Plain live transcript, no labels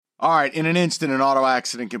All right, in an instant, an auto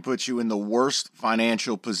accident can put you in the worst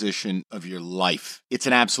financial position of your life. It's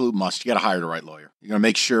an absolute must. You got to hire the right lawyer. You're going to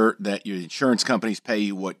make sure that your insurance companies pay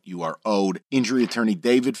you what you are owed. Injury attorney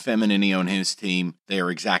David Feminini and his team, they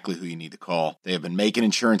are exactly who you need to call. They have been making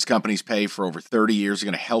insurance companies pay for over 30 years.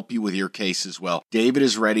 They're going to help you with your case as well. David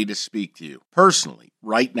is ready to speak to you personally.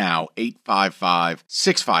 Right now,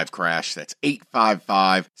 855-65-CRASH. That's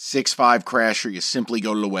 855-65-CRASH, or you simply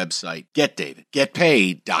go to the website,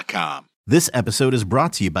 getdavidgetpaid.com. This episode is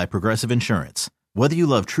brought to you by Progressive Insurance. Whether you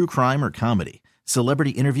love true crime or comedy, celebrity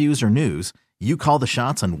interviews or news, you call the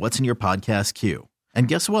shots on what's in your podcast queue. And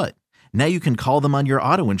guess what? Now you can call them on your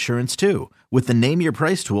auto insurance too with the Name Your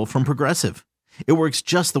Price tool from Progressive. It works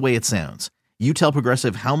just the way it sounds. You tell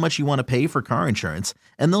Progressive how much you want to pay for car insurance,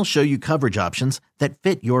 and they'll show you coverage options that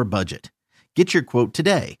fit your budget. Get your quote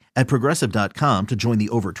today at Progressive.com to join the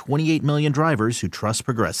over 28 million drivers who trust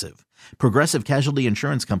Progressive. Progressive Casualty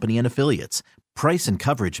Insurance Company and Affiliates. Price and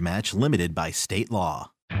coverage match limited by state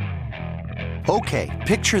law. Okay,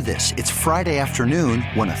 picture this. It's Friday afternoon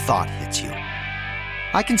when a thought hits you.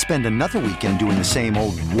 I can spend another weekend doing the same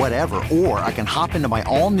old whatever, or I can hop into my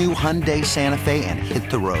all-new Hyundai Santa Fe and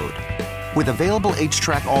hit the road. With available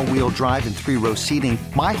H-Track all-wheel drive and 3-row seating,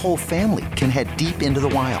 my whole family can head deep into the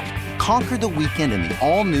wild. Conquer the weekend in the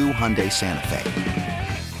all-new Hyundai Santa Fe.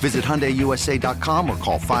 Visit HyundaiUSA.com or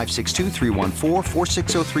call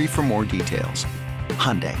 562-314-4603 for more details.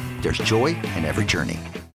 Hyundai, there's joy in every journey.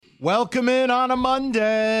 Welcome in on a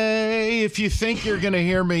Monday. If you think you're going to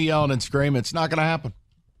hear me yelling and screaming, it's not going to happen.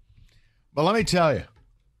 But let me tell you,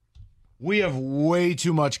 we have way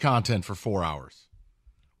too much content for 4 hours.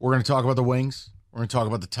 We're going to talk about the Wings. We're going to talk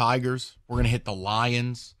about the Tigers. We're going to hit the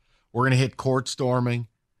Lions. We're going to hit court storming.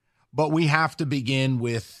 But we have to begin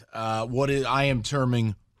with I am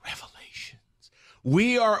terming revelations.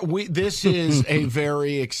 This is a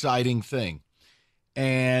very exciting thing.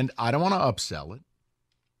 And I don't want to upsell it,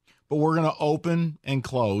 but we're going to open and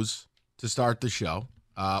close to start the show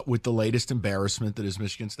with the latest embarrassment that is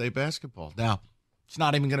Michigan State basketball. Now, it's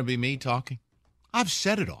not even going to be me talking. I've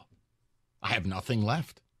said it all. I have nothing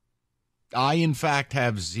left. I, in fact,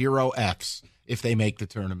 have 0 Fs if they make the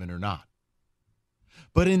tournament or not.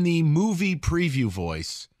 But in the movie preview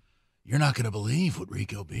voice, you're not going to believe what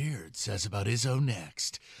Rico Beard says about Izzo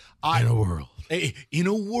next. In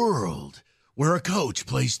a world where a coach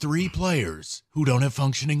plays 3 players who don't have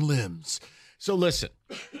functioning limbs. So listen,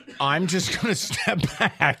 I'm just going to step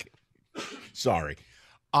back. Sorry.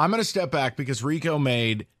 I'm going to step back because Rico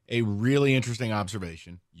made a really interesting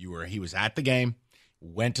observation. He was at the game,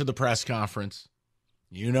 went to the press conference.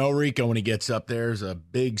 You know Rico, when he gets up there, is a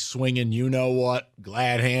big swinging, you-know-what,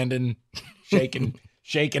 glad-handing,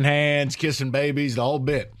 shaking hands, kissing babies, the whole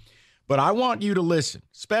bit. But I want you to listen,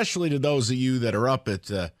 especially to those of you that are up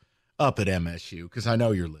at MSU, because I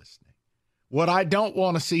know you're listening. What I don't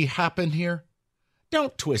want to see happen here,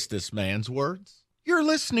 don't twist this man's words. You're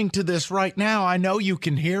listening to this right now. I know you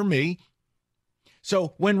can hear me.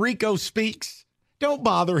 So when Rico speaks, don't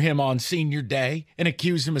bother him on senior day and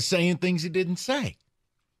accuse him of saying things he didn't say.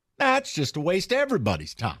 That's just a waste of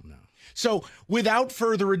everybody's time. No. So without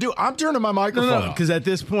further ado, I'm turning my microphone because at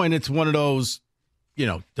this point, it's one of those,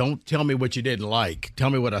 don't tell me what you didn't like.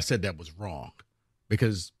 Tell me what I said that was wrong.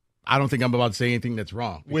 Because I don't think I'm about to say anything that's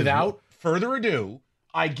wrong. Without further ado,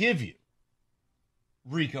 I give you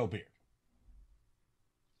Rico Beard.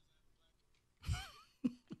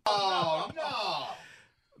 Oh, no.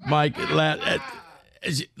 Mike,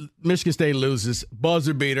 Michigan State loses.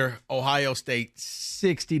 Buzzer beater. Ohio State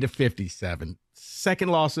 60-57. Second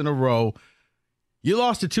loss in a row. You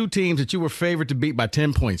lost to 2 teams that you were favored to beat by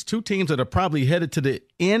 10 points. 2 teams that are probably headed to the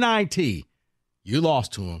NIT. You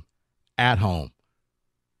lost to them at home.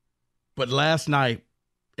 But last night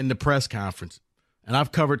in the press conference, and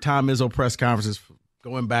I've covered Tom Izzo press conferences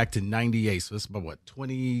going back to 98. So it's about,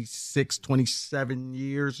 26, 27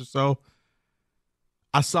 years or so.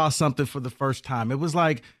 I saw something for the first time. It was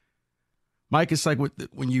like, Mike, it's like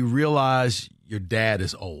when you realize your dad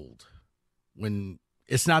is old, when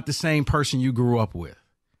it's not the same person you grew up with.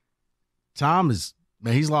 Tom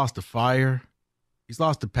he's lost the fire. He's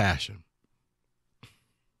lost the passion.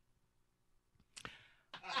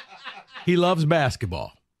 He loves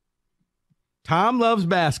basketball. Tom loves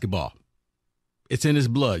basketball. It's in his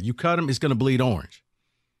blood. You cut him, it's going to bleed orange.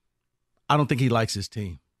 I don't think he likes his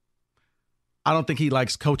team. I don't think he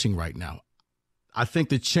likes coaching right now. I think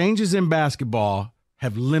the changes in basketball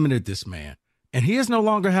have limited this man, and he is no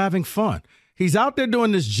longer having fun. He's out there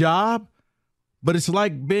doing this job, but it's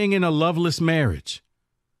like being in a loveless marriage.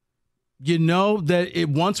 You know that it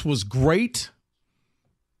once was great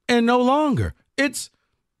and no longer. It's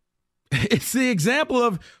It's the example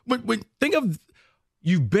of when think of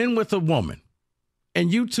you've been with a woman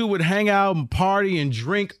and you two would hang out and party and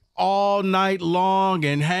drink all night long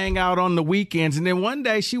and hang out on the weekends. And then one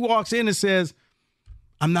day she walks in and says,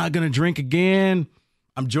 I'm not going to drink again.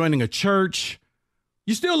 I'm joining a church.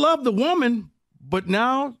 You still love the woman, but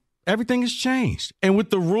now everything has changed. And with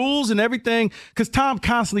the rules and everything, because Tom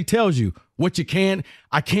constantly tells you what you can't.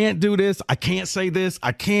 I can't do this. I can't say this.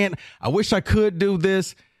 I wish I could do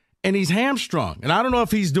this. And he's hamstrung. And I don't know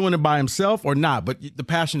if he's doing it by himself or not, but the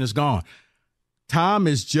passion is gone. Tom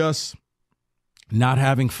is just not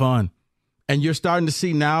having fun. And you're starting to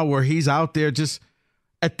see now where he's out there just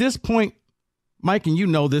at this point, Mike, and you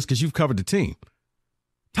know this because you've covered the team.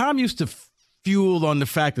 Tom used to fuel on the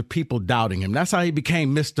fact of people doubting him. That's how he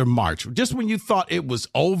became Mr. March. Just when you thought it was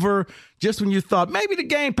over, just when you thought maybe the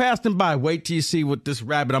game passed him by, wait till you see what this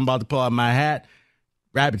rabbit I'm about to pull out of my hat.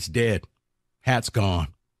 Rabbit's dead. Hat's gone.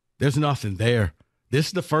 There's nothing there. This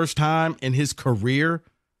is the first time in his career,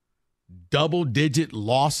 double-digit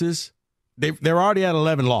losses. They're already at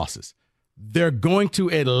 11 losses. They're going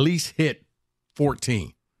to at least hit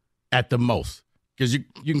 14 at the most because you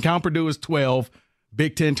can count Purdue as 12,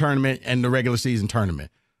 Big Ten tournament, and the regular season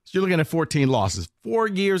tournament. So you're looking at 14 losses, 4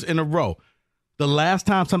 years in a row. The last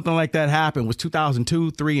time something like that happened was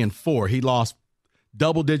 2002, 3, and 4. He lost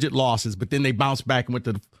double-digit losses, but then they bounced back and went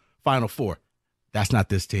to the Final Four. That's not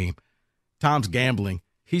this team. Tom's gambling.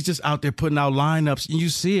 He's just out there putting out lineups, and you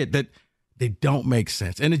see it that they don't make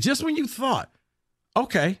sense. And it's just when you thought,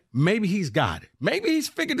 okay, maybe he's got it. Maybe he's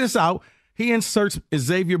figured this out. He inserts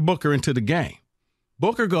Xavier Booker into the game.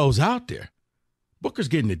 Booker goes out there. Booker's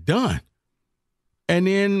getting it done. And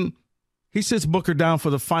then he sits Booker down for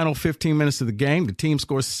the final 15 minutes of the game. The team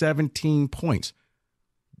scores 17 points.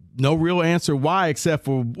 No real answer why except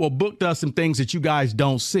for, well, Book does some things that you guys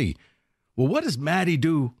don't see. Well, what does Maddie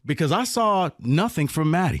do? Because I saw nothing from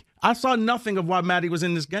Maddie. I saw nothing of why Maddie was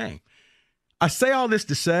in this game. I say all this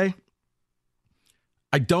to say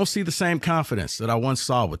I don't see the same confidence that I once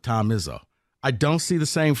saw with Tom Izzo. I don't see the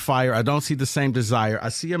same fire. I don't see the same desire. I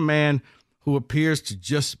see a man who appears to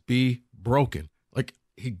just be broken. Like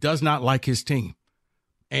he does not like his team.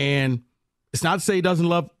 And it's not to say he doesn't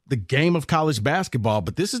love the game of college basketball,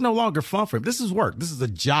 but this is no longer fun for him. This is work. This is a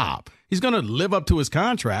job. He's going to live up to his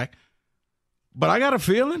contract. But I got a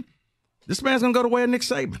feeling this man's going to go the way of Nick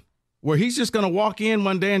Saban, where he's just going to walk in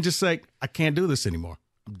one day and just say, I can't do this anymore.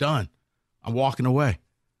 I'm done. I'm walking away.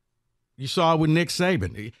 You saw it with Nick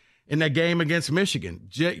Saban in that game against Michigan.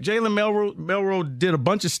 Jalen Milroe did a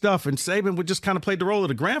bunch of stuff, and Saban would just kind of play the role of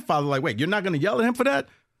the grandfather, like, wait, you're not going to yell at him for that?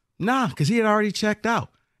 Nah, because he had already checked out.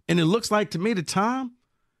 And it looks like to me that Tom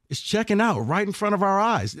is checking out right in front of our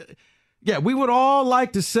eyes. Yeah, we would all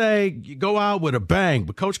like to say you go out with a bang,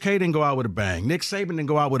 but Coach K didn't go out with a bang. Nick Saban didn't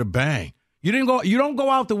go out with a bang. You don't go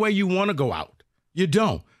out the way you want to go out. You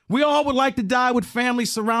don't. We all would like to die with family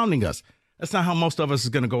surrounding us. That's not how most of us is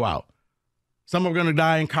going to go out. Some are going to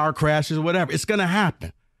die in car crashes or whatever. It's going to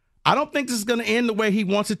happen. I don't think this is going to end the way he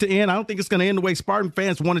wants it to end. I don't think it's going to end the way Spartan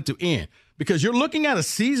fans want it to end. Because you're looking at a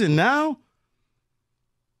season now.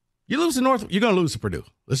 You lose to you're going to lose to Purdue.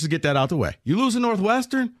 Let's just get that out the way. You lose to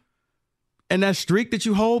Northwestern, and that streak that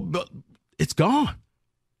you hold, it's gone.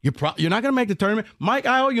 You're not going to make the tournament. Mike,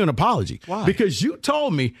 I owe you an apology. Why? Because you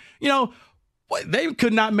told me, they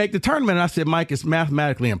could not make the tournament. And I said, Mike, it's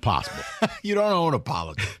mathematically impossible. You don't owe an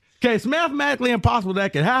apology. Okay, it's mathematically impossible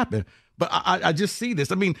that could happen. But I just see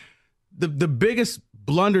this. I mean, the biggest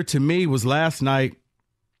blunder to me was last night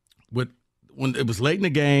when it was late in the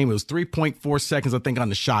game. It was 3.4 seconds, I think, on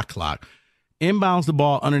the shot clock. Inbounds the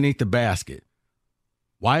ball underneath the basket.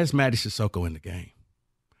 Why is Matty Sissoko in the game?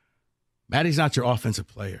 Matty's not your offensive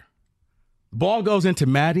player. The ball goes into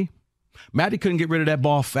Matty. Matty couldn't get rid of that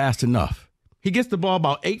ball fast enough. He gets the ball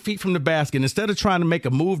about 8 feet from the basket. And instead of trying to make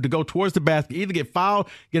a move to go towards the basket, either get fouled,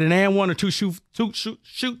 get an and one, or shoot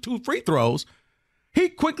two free throws, he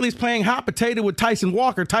quickly is playing hot potato with Tyson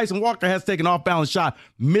Walker. Tyson Walker has taken an off-balance shot,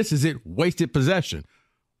 misses it, wasted possession.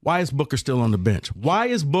 Why is Booker still on the bench? Why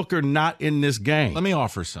is Booker not in this game? Let me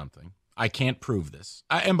offer something. I can't prove this.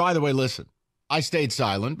 And by the way, listen, I stayed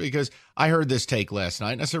silent because I heard this take last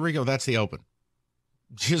night, and I said, Rico, that's the open.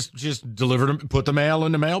 Just deliver them, put the mail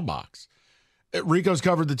in the mailbox. Rico's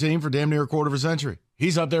covered the team for damn near a quarter of a century.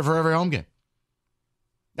 He's up there for every home game.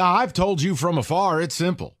 Now, I've told you from afar, it's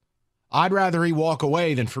simple. I'd rather he walk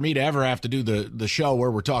away than for me to ever have to do the show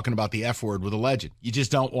where we're talking about the F word with a legend. You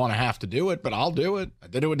just don't want to have to do it, but I'll do it. I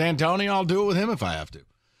did it with D'Antoni. I'll do it with him if I have to.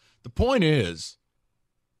 The point is,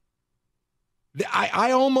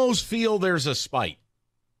 I almost feel there's a spite.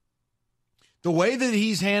 The way that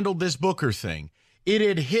he's handled this Booker thing it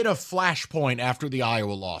had hit a flashpoint after the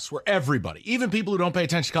Iowa loss where everybody, even people who don't pay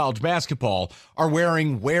attention to college basketball, are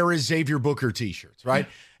wearing "Where is Xavier Booker" t-shirts, right?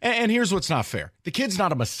 And here's what's not fair. The kid's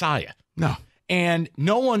not a messiah. No. And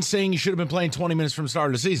no one's saying he should have been playing 20 minutes from the start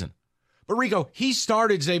of the season. But, Rico, he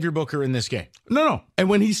started Xavier Booker in this game. No. And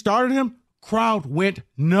when he started him, crowd went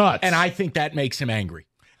nuts. And I think that makes him angry.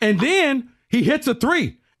 And then he hits a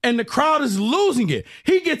three, and the crowd is losing it.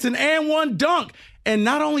 He gets an and one dunk. And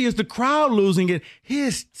not only is the crowd losing it,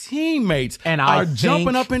 his teammates are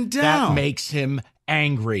jumping up and down. That makes him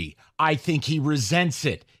angry. I think he resents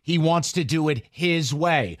it. He wants to do it his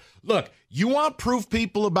way. Look, you want proof,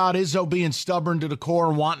 people, about Izzo being stubborn to the core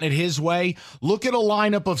and wanting it his way? Look at a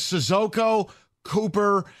lineup of Sissoko,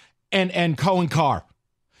 Cooper, and Cohen Carr.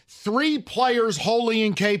 3 players wholly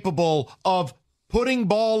incapable of putting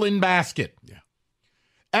ball in basket. Yeah.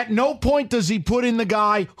 At no point does he put in the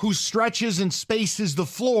guy who stretches and spaces the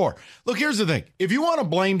floor. Look, here's the thing. If you want to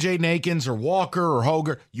blame Jaden Akins or Walker or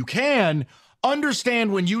Hoger, you can.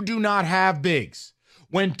 Understand when you do not have bigs.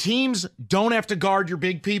 When teams don't have to guard your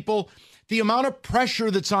big people, the amount of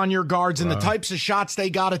pressure that's on your guards and the types of shots they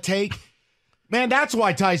got to take, man, that's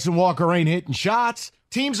why Tyson Walker ain't hitting shots.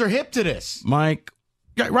 Teams are hip to this. Mike,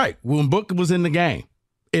 right. When Booker was in the game,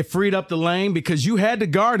 it freed up the lane because you had to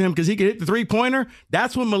guard him because he could hit the three-pointer.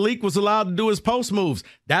 That's when Malik was allowed to do his post moves.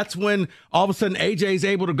 That's when all of a sudden AJ's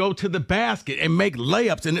able to go to the basket and make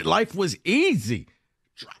layups, and life was easy.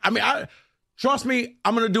 I mean, trust me,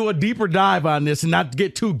 I'm going to do a deeper dive on this and not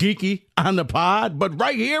get too geeky on the pod. But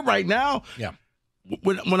right here, right now,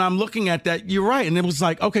 when I'm looking at that, you're right. And it was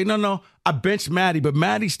like, okay, no, I benched Maddie, but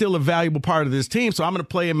Maddie's still a valuable part of this team, so I'm going to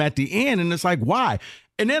play him at the end. And it's like, why?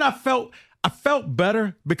 And then I felt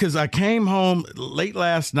better because I came home late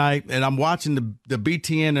last night and I'm watching the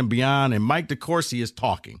BTN and Beyond, and Mike DeCourcy is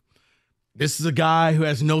talking. This is a guy who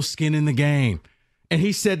has no skin in the game. And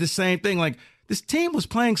he said the same thing, like, this team was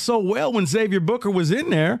playing so well when Xavier Booker was in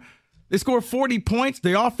there. They scored 40 points.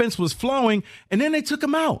 The offense was flowing, and then they took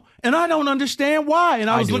him out. And I don't understand why. And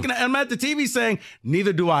I was looking at him at the TV saying,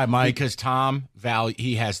 neither do I, Mike. Because Tom,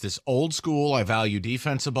 he has this old school, I value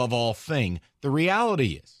defense above all thing. The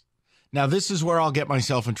reality is, now this is where I'll get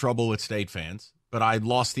myself in trouble with State fans, but I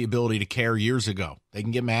lost the ability to care years ago. They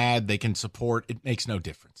can get mad. They can support. It makes no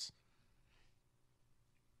difference.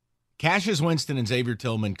 Cassius Winston and Xavier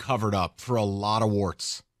Tillman covered up for a lot of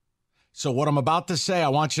warts. So what I'm about to say, I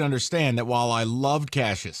want you to understand that while I loved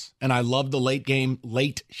Cassius and I loved the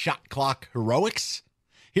late shot clock heroics,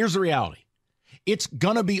 here's the reality. It's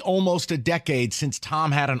going to be almost a decade since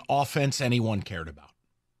Tom had an offense anyone cared about.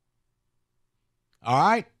 All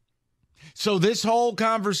right? So this whole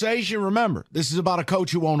conversation, remember, this is about a coach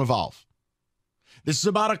who won't evolve. This is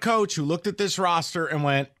about a coach who looked at this roster and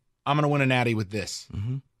went, I'm going to win a natty with this.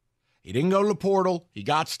 Mm-hmm. He didn't go to the portal. He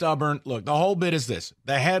got stubborn. Look, the whole bit is this.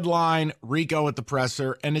 The headline, Rico at the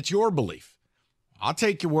presser, and it's your belief. I'll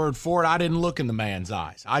take your word for it. I didn't look in the man's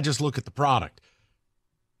eyes. I just look at the product.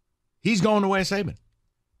 He's going the way of Saban.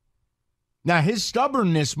 Now, his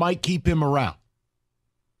stubbornness might keep him around.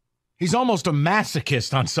 He's almost a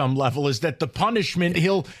masochist on some level, is that the punishment,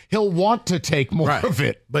 he'll want to take more of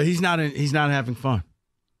it. But he's not having fun.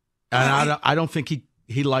 And I don't think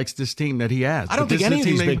he likes this team that he has. I don't think any of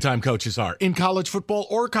these big-time coaches are in college football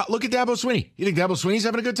or look at Dabo Swinney. You think Dabo Swinney's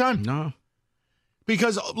having a good time? No.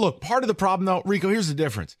 Because, look, part of the problem, though, Rico, here's the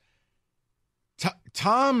difference.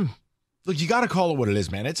 Tom, look, you got to call it what it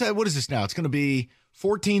is, man. It's what is this now? It's going to be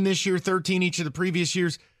 14 this year, 13 each of the previous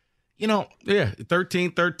years. You know. Yeah,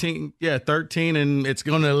 13. Yeah, 13, and it's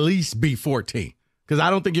going to at least be 14. Because I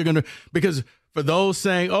don't think you're going to – because for those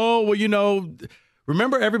saying, oh, well, you know –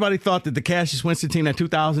 remember, everybody thought that the Cassius Winston team, that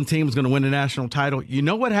 2000 team, was going to win the national title. You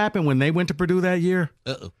know what happened when they went to Purdue that year?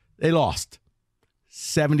 Uh-oh. They lost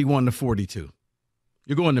 71-42.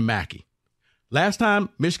 You're going to Mackey. Last time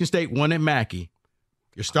Michigan State won at Mackey,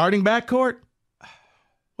 your starting backcourt,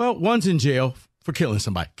 well, one's in jail for killing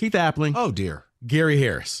somebody. Keith Appling. Oh, dear. Gary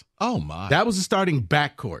Harris. Oh, my. That was the starting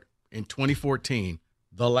backcourt in 2014,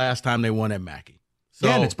 the last time they won at Mackey. So,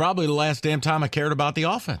 yeah, and it's probably the last damn time I cared about the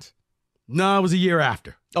offense. No, it was a year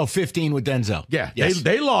after. Oh, 15 with Denzel. Yeah, yes.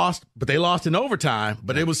 They lost, but they lost in overtime,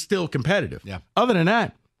 but it was still competitive. Yeah. Other than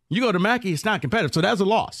that, you go to Mackey, it's not competitive, so that's a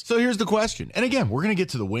loss. So here's the question. And again, we're going to get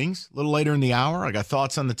to the Wings a little later in the hour. I got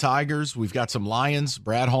thoughts on the Tigers. We've got some Lions.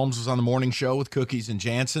 Brad Holmes was on the morning show with Cookies and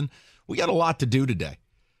Jansen. We got a lot to do today.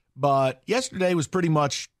 But yesterday was pretty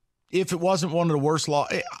much, if it wasn't one of the worst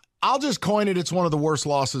losses, I'll just coin it, it's one of the worst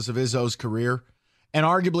losses of Izzo's career, and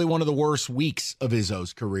arguably one of the worst weeks of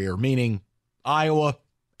Izzo's career, meaning Iowa,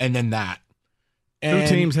 and then that. And,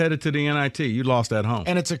 2 teams headed to the NIT. You lost at home.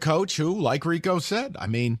 And it's a coach who, like Rico said, I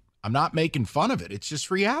mean, I'm not making fun of it. It's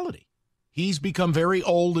just reality. He's become very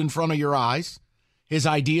old in front of your eyes. His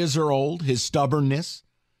ideas are old, his stubbornness,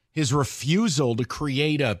 his refusal to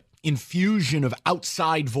create a infusion of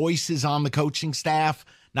outside voices on the coaching staff,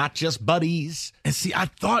 not just buddies. And see, I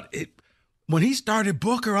thought when he started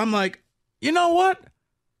Booker, I'm like, you know what?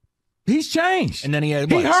 He's changed. And then he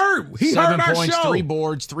hurt our 7 points, show. 3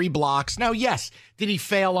 boards, 3 blocks. Now, yes, did he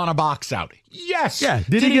fail on a box outing? Yes. Yeah.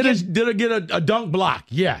 Did he get a dunk block?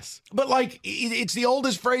 Yes. But like, it's the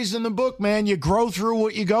oldest phrase in the book, man. You grow through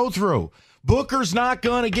what you go through. Booker's not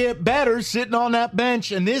going to get better sitting on that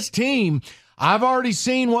bench. And this team, I've already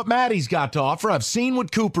seen what Matty's got to offer. I've seen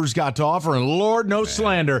what Cooper's got to offer. And Lord, no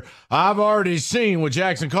slander, I've already seen what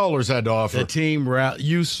Jackson Kohler's had to offer. The team,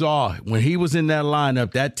 you saw when he was in that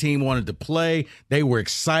lineup, that team wanted to play. They were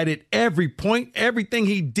excited. Every point, everything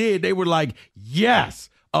he did, they were like, yes,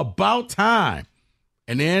 about time.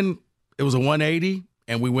 And then it was a 180,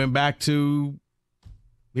 and we went back to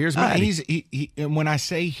here's Matty. And when I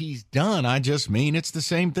say he's done, I just mean it's the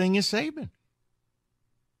same thing as Saban.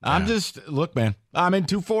 I'm just, look, man, I'm in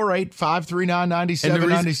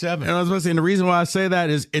 248-539-9797. And I was going to say, and the reason why I say that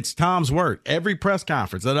is it's Tom's word. Every press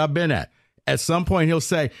conference that I've been at some point he'll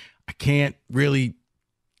say, I can't really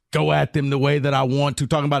go at them the way that I want to,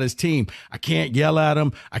 talking about his team. I can't yell at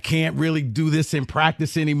them. I can't really do this in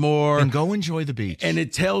practice anymore. And go enjoy the beach. And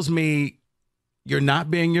it tells me you're not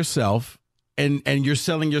being yourself. And you're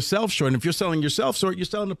selling yourself short. And if you're selling yourself short, you're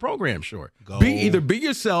selling the program short. Either be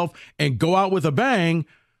yourself and go out with a bang,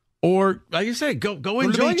 or, like you said, go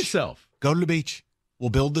enjoy yourself. Go to the beach.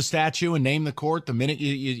 We'll build the statue and name the court the minute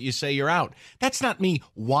you say you're out. That's not me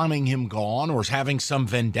wanting him gone or having some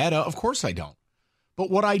vendetta. Of course I don't.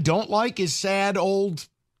 But what I don't like is sad old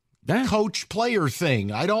coach-player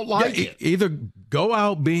thing. I don't like it. Either go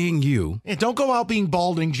out being you. Yeah, don't go out being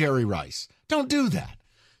balding Jerry Rice. Don't do that.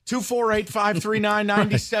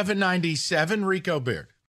 248-539-9797, Rico Beard.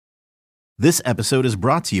 This episode is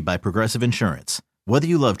brought to you by Progressive Insurance. Whether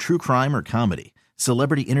you love true crime or comedy,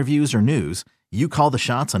 celebrity interviews or news, you call the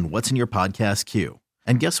shots on what's in your podcast queue.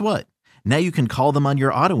 And guess what? Now you can call them on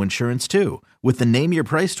your auto insurance too with the Name Your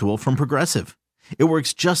Price tool from Progressive. It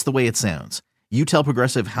works just the way it sounds. You tell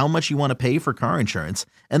Progressive how much you want to pay for car insurance,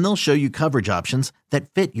 and they'll show you coverage options that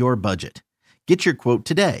fit your budget. Get your quote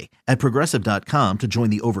today at Progressive.com to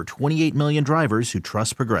join the over 28 million drivers who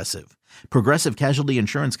trust Progressive. Progressive Casualty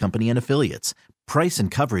Insurance Company and Affiliates. Price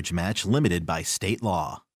and coverage match limited by state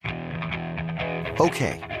law.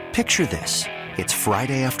 Okay, picture this. It's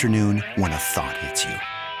Friday afternoon when a thought hits you.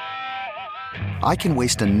 I can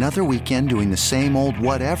waste another weekend doing the same old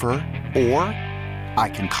whatever, or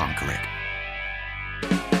I can conquer it.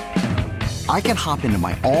 I can hop into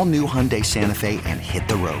my all-new Hyundai Santa Fe and hit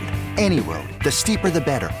the road. Any road. The steeper, the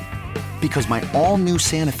better. Because my all-new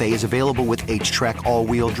Santa Fe is available with H-Track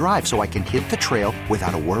all-wheel drive, so I can hit the trail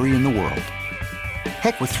without a worry in the world.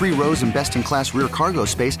 Heck, with 3 rows and best-in-class rear cargo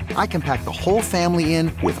space, I can pack the whole family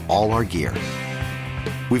in with all our gear.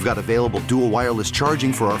 We've got available dual wireless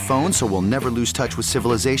charging for our phones, so we'll never lose touch with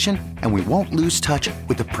civilization, and we won't lose touch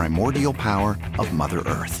with the primordial power of Mother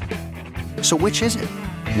Earth. So which is it?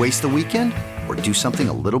 Waste the weekend or do something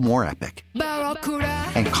a little more epic?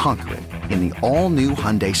 And conquer it in the all-new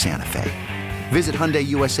Hyundai Santa Fe. Visit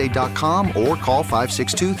HyundaiUSA.com or call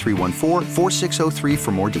 562-314-4603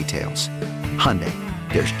 for more details. Hyundai,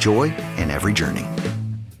 there's joy in every journey.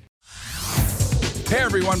 Hey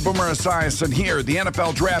everyone, Boomer Esiason here. The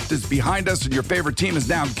NFL Draft is behind us and your favorite team is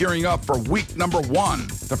now gearing up for week number 1.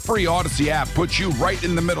 The free Odyssey app puts you right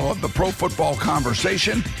in the middle of the pro football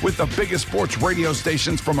conversation with the biggest sports radio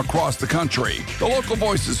stations from across the country. The local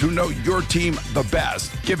voices who know your team the best,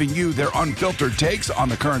 giving you their unfiltered takes on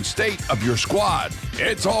the current state of your squad.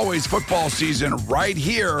 It's always football season right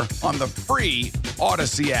here on the free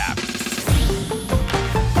Odyssey app.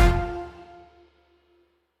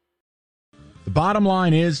 The bottom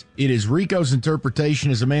line is, it is Rico's interpretation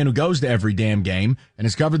as a man who goes to every damn game and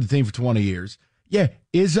has covered the team for 20 years. Yeah,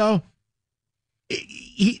 Izzo,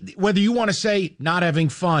 whether you want to say not having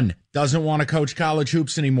fun, doesn't want to coach college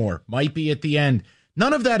hoops anymore, might be at the end.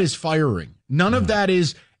 None of that is firing. None of that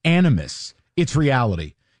is animus. It's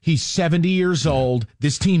reality. He's 70 years old.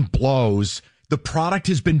 This team blows. The product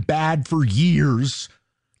has been bad for years.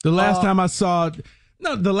 The last time I saw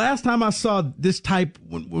this type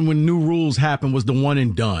when new rules happened was the one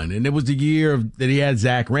and done. And it was the year that he had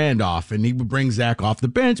Zach Randolph, and he would bring Zach off the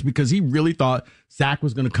bench because he really thought Zach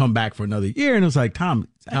was going to come back for another year. And it was like,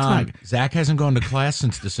 Zach hasn't gone to class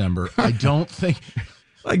since December. I don't think.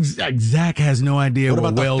 Like Zach has no idea What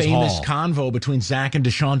about the Wells famous Hall. convo between Zach and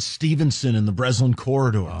Deshaun Stevenson in the Breslin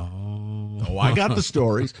corridor? Oh, I got the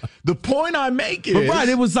stories. The point I make is... But right,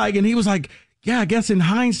 it was like, and he was like, yeah, I guess in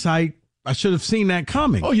hindsight, I should have seen that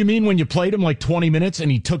coming. Oh, you mean when you played him like 20 minutes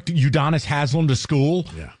and he took Udonis Haslem to school?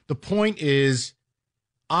 Yeah. The point is,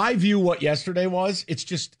 I view what yesterday was,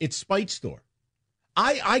 it's spite store.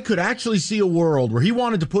 I could actually see a world where he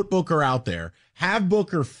wanted to put Booker out there, have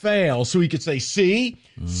Booker fail so he could say, see,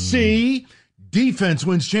 defense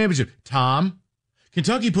wins championship. Tom,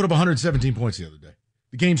 Kentucky put up 117 points the other day.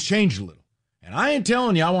 The game's changed a little. And I ain't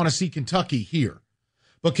telling you I want to see Kentucky here.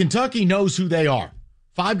 But Kentucky knows who they are.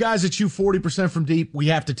 5 guys that shoot 40% from deep. We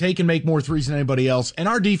have to take and make more threes than anybody else. And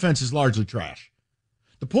our defense is largely trash.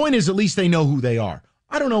 The point is, at least they know who they are.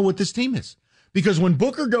 I don't know what this team is. Because when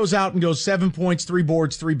Booker goes out and goes 7 points, 3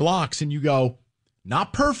 boards, 3 blocks, and you go,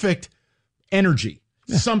 not perfect, energy,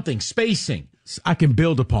 something, spacing. I can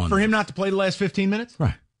build upon For this. him not to play the last 15 minutes?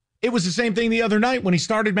 Right. It was the same thing the other night when he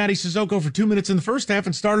started Matty Sissoko for 2 minutes in the first half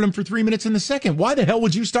and started him for 3 minutes in the second. Why the hell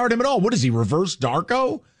would you start him at all? What is he, reverse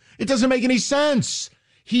Darko? It doesn't make any sense.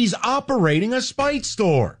 He's operating a spite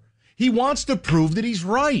store. He wants to prove that he's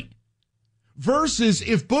right. Versus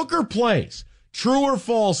if Booker plays, true or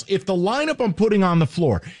false, if the lineup I'm putting on the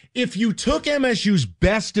floor, if you took MSU's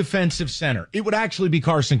best defensive center, it would actually be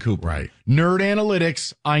Carson Cooper. Right. Nerd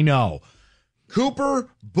analytics, I know. Cooper,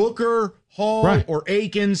 Booker, Hall, Right. or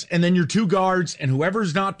Akins, and then your 2 guards, and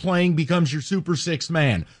whoever's not playing becomes your super 6th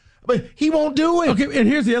man. But he won't do it. Okay, and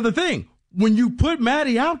here's the other thing. When you put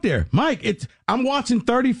Matty out there, Mike, I'm watching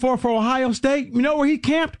 34 for Ohio State. You know where he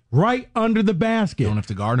camped? Right under the basket. You don't have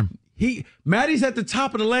to guard him. Matty's at the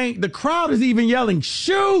top of the lane. The crowd is even yelling,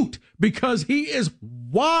 shoot, because he is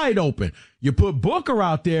wide open. You put Booker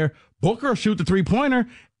out there, Booker will shoot the 3-pointer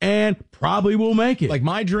and probably will make it. Like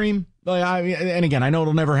my dream, and again, I know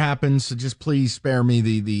it'll never happen, so just please spare me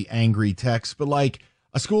the angry text, but like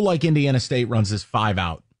a school like Indiana State runs this 5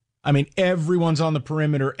 out. I mean, everyone's on the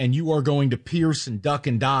perimeter, and you are going to pierce and duck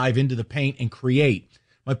and dive into the paint and create.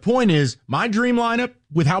 My point is, my dream lineup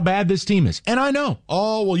with how bad this team is. And I know,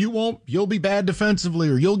 you won't. You'll be bad defensively,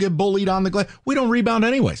 or you'll get bullied on the glass. We don't rebound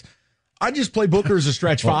anyways. I'd just play Booker as a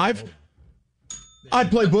stretch 5.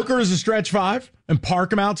 I'd play Booker as a stretch 5 and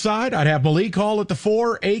park him outside. I'd have Malik Hall at the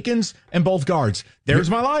 4, Akins, and both guards.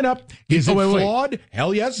 There's my lineup. Is it flawed?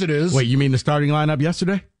 Hell yes, it is. Wait, you mean the starting lineup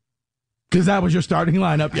yesterday? Because that was your starting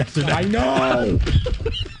lineup yesterday. I know.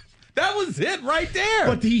 That was it right there.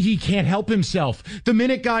 But he can't help himself. The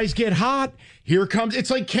minute guys get hot, here comes, it's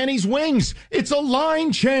like Kenny's wings. It's a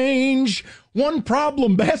line change. One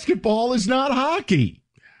problem, basketball is not hockey.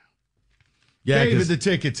 Yeah, David, the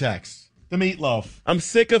ticket text. The meatloaf. I'm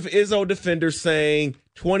sick of Izzo defenders saying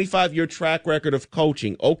 25-year track record of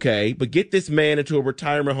coaching. Okay, but get this man into a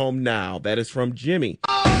retirement home now. That is from Jimmy.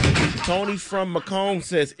 Tony from Macomb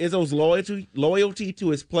says Izzo's loyalty to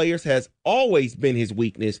his players has always been his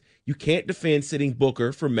weakness. You can't defend sitting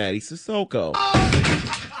Booker for Matty Sissoko.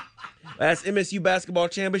 Last MSU basketball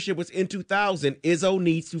championship was in 2000. Izzo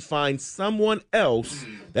needs to find someone else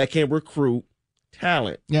that can recruit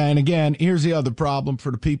talent. Yeah, and again, here's the other problem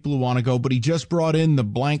for the people who want to go, but he just brought in the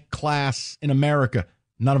blank class in America.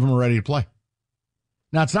 None of them are ready to play.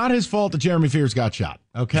 Now, it's not his fault that Jeremy Fears got shot,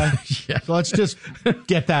 okay? Yeah. So let's just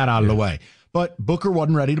get that out of the way. But Booker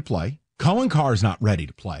wasn't ready to play. Cohen Carr's not ready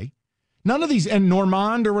to play. None of these, and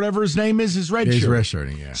Normand or whatever his name is redshirt. He's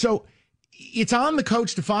redshirting, yeah. So it's on the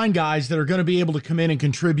coach to find guys that are going to be able to come in and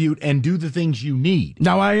contribute and do the things you need.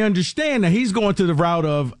 Now, I understand that he's going to the route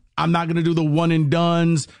of, I'm not going to do the one and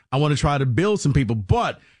dones. I want to try to build some people,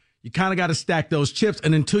 but you kind of got to stack those chips.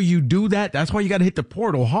 And until you do that, that's why you got to hit the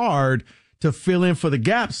portal hard to fill in for the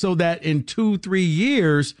gaps so that in 2-3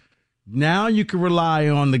 years, now you can rely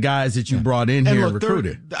on the guys that you brought in here and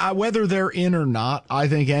recruited. Whether they're in or not, I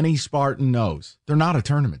think any Spartan knows they're not a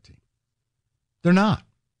tournament team. They're not.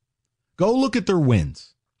 Go look at their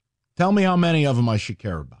wins. Tell me how many of them I should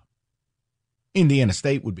care about. Indiana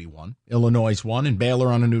State would be one. Illinois one, and Baylor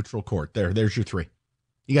on a neutral court. There's your 3.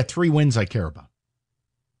 You got 3 wins I care about.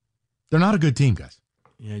 They're not a good team, guys.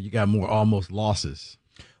 Yeah, you got more almost losses.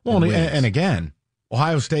 Well, and again,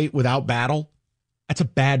 Ohio State without Battle, that's a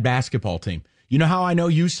bad basketball team. You know how I know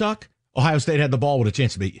you suck? Ohio State had the ball with a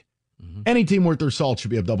chance to beat you. Mm-hmm. Any team worth their salt should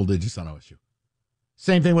be up double digits on OSU.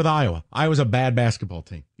 Same thing with Iowa. Iowa's a bad basketball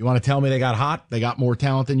team. You want to tell me they got hot? They got more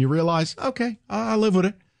talent than you realize? Okay, I'll live with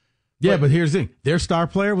it. Yeah, but here's the thing. Their star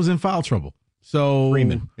player was in foul trouble. So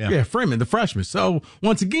Freeman. Yeah, Freeman, the freshman. So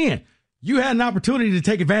once again, you had an opportunity to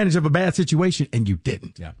take advantage of a bad situation, and you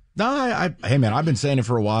didn't. Yeah. No, hey, man, I've been saying it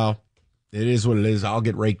for a while. It is what it is. I'll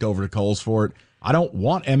get raked over the coals for it. I don't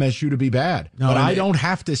want MSU to be bad, but I don't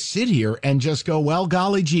have to sit here and just go, well,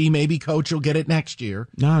 golly gee, maybe coach will get it next year.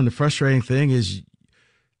 No, and the frustrating thing is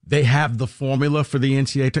they have the formula for the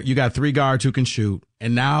NCAA. You got 3 guards who can shoot.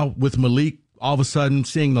 And now with Malik all of a sudden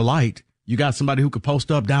seeing the light, you got somebody who could post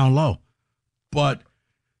up down low. But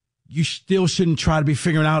you still shouldn't try to be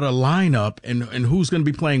figuring out a lineup and who's going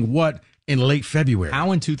to be playing what in late February.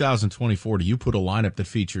 How in 2024 do you put a lineup that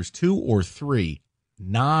features 2 or 3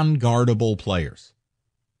 non-guardable players?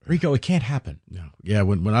 Rico, it can't happen. No. Yeah,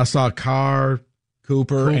 when I saw Carr,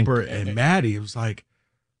 Cooper and Maddie, it was like,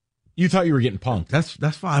 you thought you were getting punked.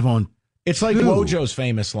 That's 5 on. It's like Wojo's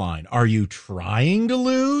famous line, are you trying to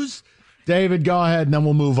lose? David, go ahead, and then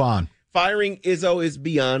we'll move on. Firing Izzo is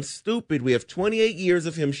beyond stupid. We have 28 years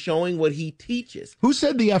of him showing what he teaches. Who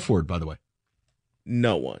said the F word, by the way?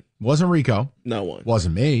 No one. Wasn't Rico. No one.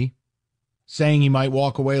 Wasn't me. Saying he might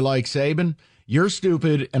walk away like Saban. You're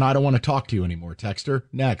stupid, and I don't want to talk to you anymore, Texter.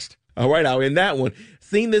 Next. All right, I'll end that one.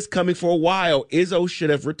 Seen this coming for a while. Izzo should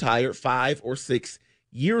have retired 5 or 6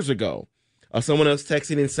 years ago. Someone else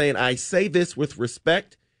texting and saying, I say this with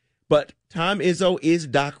respect, but Tom Izzo is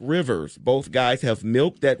Doc Rivers. Both guys have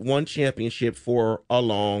milked that one championship for a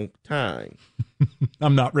long time.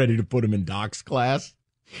 I'm not ready to put him in Doc's class,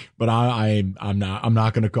 but I'm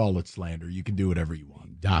not going to call it slander. You can do whatever you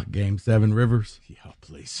want. Doc, Game 7 Rivers. Yeah,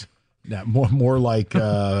 please. That more like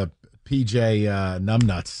PJ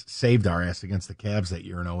Numbnuts saved our ass against the Cavs that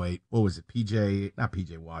year in 08. What was it? Not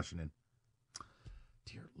PJ Washington.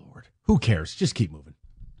 Dear Lord. Who cares? Just keep moving.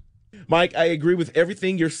 Mike, I agree with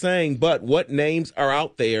everything you're saying, but what names are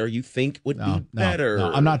out there you think would be better?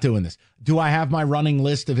 No, I'm not doing this. Do I have my running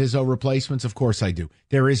list of Izzo replacements? Of course I do.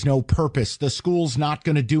 There is no purpose. The school's not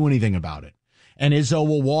going to do anything about it. And Izzo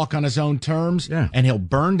will walk on his own terms, and he'll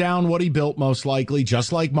burn down what he built most likely,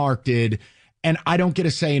 just like Mark did. And I don't get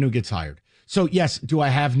a say in who gets hired. So, yes, do I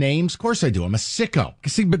have names? Of course I do. I'm a sicko.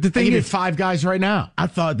 See, but the thing is, 5 guys right now. I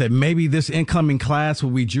thought that maybe this incoming class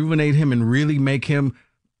will rejuvenate him and really make him,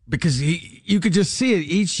 because you could just see it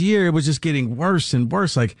each year. It was just getting worse and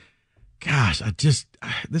worse. Like, gosh,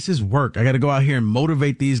 this is work. I got to go out here and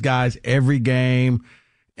motivate these guys every game.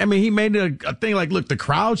 I mean, he made it a thing like, look, the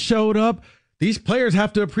crowd showed up. These players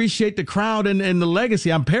have to appreciate the crowd and the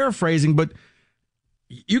legacy. I'm paraphrasing, but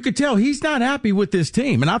you could tell he's not happy with this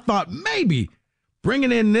team. And I thought maybe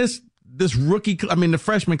bringing in this rookie, the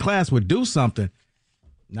freshman class would do something.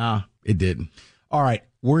 Nah, it didn't. All right,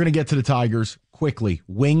 we're going to get to the Tigers quickly.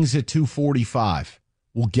 Wings at 2:45.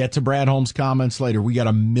 We'll get to Brad Holmes' comments later. We got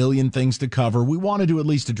a million things to cover. We wanted to at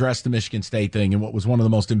least address the Michigan State thing and what was one of the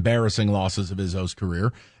most embarrassing losses of Izzo's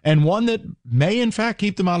career, and one that may, in fact,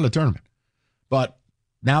 keep them out of the tournament. But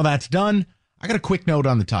now that's done, I got a quick note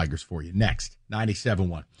on the Tigers for you. Next,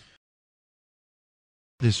 97.1.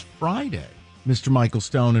 This Friday, Mr. Michael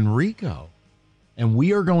Stone and Rico, and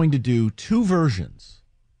we are going to do 2 versions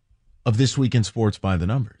of This Week in Sports by the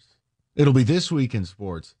Numbers. It'll be This Week in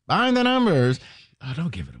Sports by the Numbers. Oh,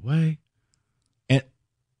 don't give it away. And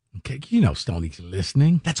okay, Stoney's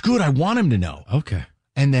listening. That's good. I want him to know. Okay.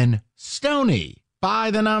 And then Stoney by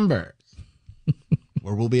the Numbers,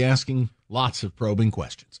 where we'll be asking lots of probing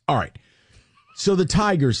questions. All right. So the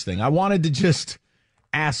Tigers thing, I wanted to just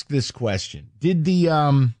ask this question. Did the,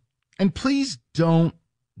 and please don't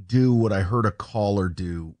do what I heard a caller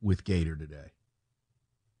do with Gator today.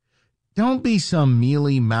 Don't be some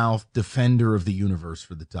mealy-mouthed defender of the universe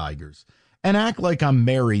for the Tigers and act like I'm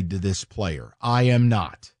married to this player. I am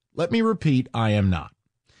not. Let me repeat, I am not.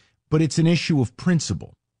 But it's an issue of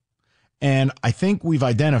principle. And I think we've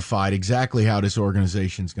identified exactly how this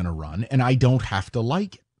organization's going to run, and I don't have to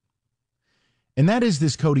like it. And that is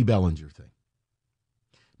this Cody Bellinger thing.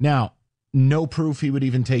 Now, no proof he would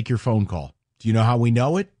even take your phone call. Do you know how we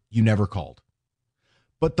know it? You never called.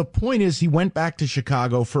 But the point is, he went back to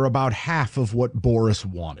Chicago for about half of what Boris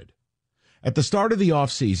wanted. At the start of the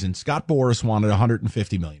offseason, Scott Boris wanted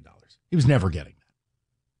 $150 million. He was never getting that.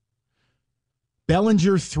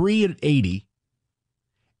 Bellinger, 3 at 80.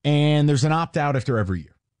 And there's an opt-out after every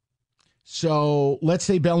year. So let's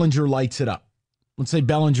say Bellinger lights it up. Let's say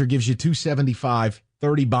Bellinger gives you 275,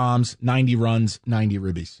 30 bombs, 90 runs, 90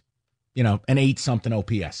 ribbies. An 8-something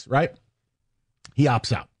OPS, right? He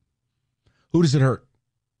opts out. Who does it hurt?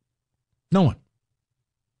 No one.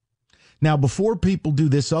 Now, before people do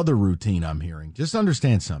this other routine I'm hearing, just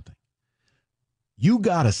understand something. You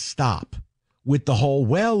got to stop with the whole,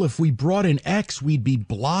 well, if we brought in X, we'd be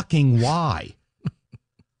blocking Y.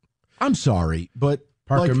 I'm sorry, but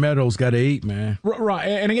Parker Meadows got to eat, man. Right.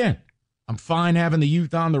 And again, I'm fine having the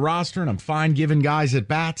youth on the roster, and I'm fine giving guys at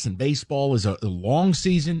bats, and baseball is a long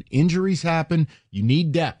season. Injuries happen. You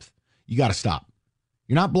need depth. You got to stop.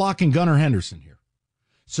 You're not blocking Gunnar Henderson here.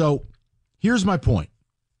 So here's my point.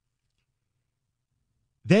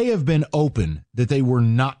 They have been open that they were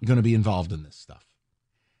not going to be involved in this stuff.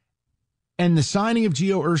 And the signing of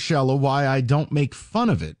Gio Urshela, why I don't make fun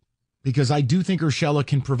of it, because I do think Urshela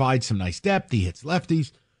can provide some nice depth. He hits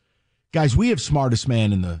lefties. Guys, we have smartest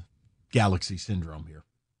man in the galaxy syndrome here.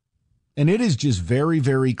 And it is just very,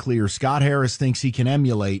 very clear. Scott Harris thinks he can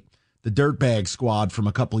emulate the dirtbag squad from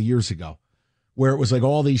a couple of years ago, where it was like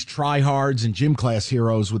all these tryhards and gym class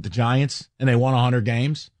heroes with the Giants, and they won 100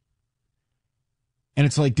 games. And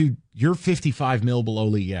it's like, dude, you're 55 mil below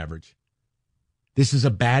league average. This is a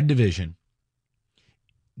bad division.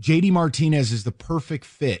 JD Martinez is the perfect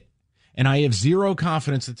fit. And I have zero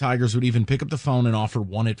confidence the Tigers would even pick up the phone and offer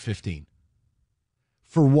 1 at 15.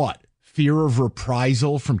 For what? Fear of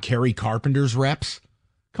reprisal from Kerry Carpenter's reps?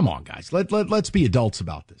 Come on, guys. Let's be adults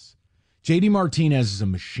about this. JD Martinez is a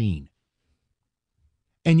machine.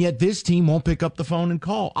 And yet this team won't pick up the phone and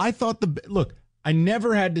call. I thought look, I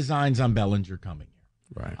never had designs on Bellinger coming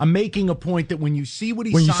here. Right. I'm making a point that when you see what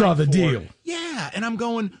he when signed you saw the for, deal. Yeah, and I'm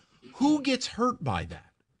going, who gets hurt by that?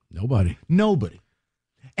 Nobody.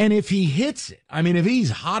 And if he hits it, I mean, if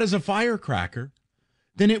he's hot as a firecracker,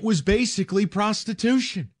 then it was basically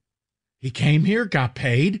prostitution. He came here, got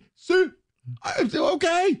paid. So,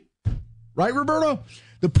 okay. Right, Roberto?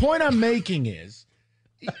 The point I'm making is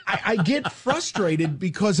I get frustrated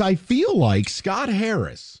because I feel like Scott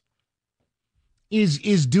Harris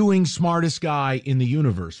is doing smartest guy in the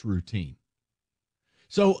universe routine.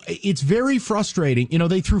 So it's very frustrating. You know,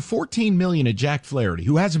 they threw $14 million at Jack Flaherty,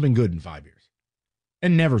 who hasn't been good in 5 years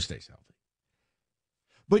and never stays healthy.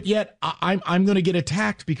 But yet I'm going to get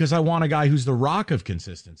attacked because I want a guy who's the rock of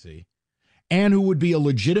consistency and who would be a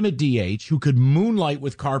legitimate DH who could moonlight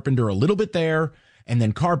with Carpenter a little bit there. And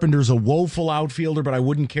then Carpenter's a woeful outfielder, but I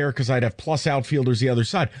wouldn't care because I'd have plus outfielders the other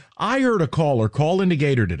side. I heard a caller call into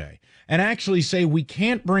Gator today and actually say we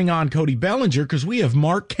can't bring on Cody Bellinger because we have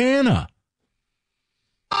Mark Canha.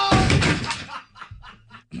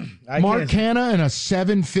 Mark Canha and a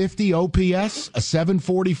 750 OPS, a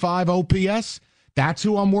 745 OPS. That's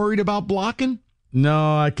who I'm worried about blocking?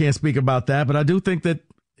 No, I can't speak about that, but I do think that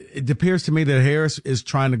it appears to me that Harris is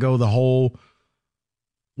trying to go the whole,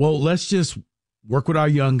 well, let's just work with our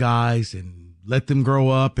young guys and let them grow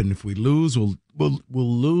up, and if we lose, we'll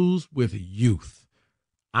lose with youth.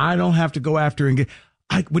 I don't have to go after and get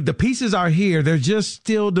with the pieces are here, they're just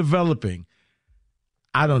still developing.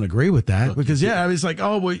 I don't agree with that because it's like,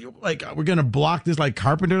 oh, well, we're going to block this like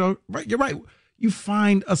Carpenter. Right, you're right. You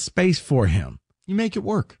find a space for him. You make it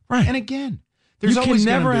work. Right. And again, you can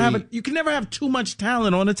never have too much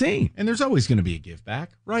talent on a team. And there's always going to be a give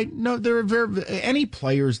back, right? No, there are any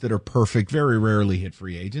players that are perfect very rarely hit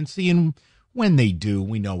free agency, and when they do,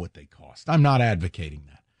 we know what they cost. I'm not advocating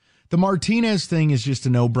that. The Martinez thing is just a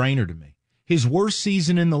no-brainer to me. His worst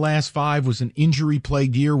season in the last 5 was an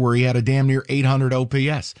injury-plagued year where he had a damn near 800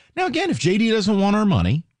 OPS. Now, again, if JD doesn't want our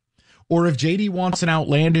money, or if JD wants an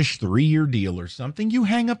outlandish 3-year deal or something, you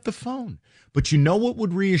hang up the phone. But you know what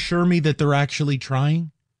would reassure me that they're actually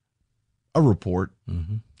trying? A report.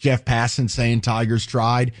 Mm-hmm. Jeff Passan saying Tigers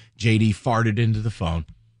tried. JD farted into the phone.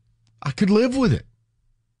 I could live with it.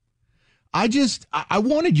 I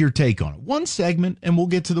wanted your take on it. One segment, and we'll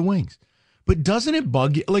get to the wings. But doesn't it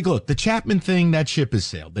bug you? Like, look, the Chapman thing, that ship has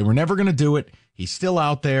sailed. They were never going to do it. He's still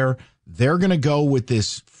out there. They're going to go with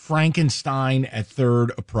this Frankenstein at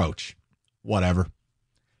third approach. Whatever.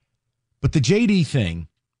 But the JD thing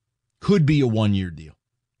could be a 1-year deal.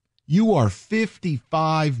 You are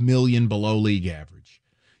 $55 million below league average.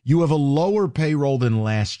 You have a lower payroll than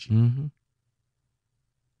last year. Mm-hmm.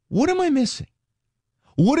 What am I missing?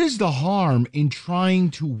 What is the harm in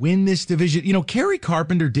trying to win this division? You know, Kerry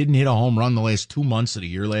Carpenter didn't hit a home run the last 2 months of the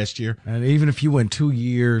year last year. And even if you went 2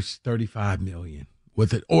 years, $35 million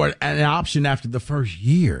with it, or an option after the first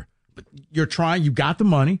year, but you're trying, you got the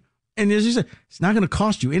money. And as you said, it's not going to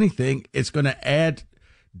cost you anything. It's going to add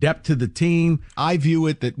depth to the team. I view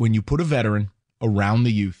it that when you put a veteran around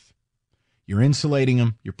the youth, you're insulating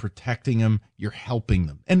them, you're protecting them, you're helping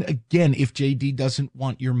them. And again, if JD doesn't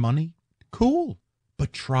want your money, cool.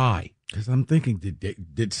 But try. Because I'm thinking,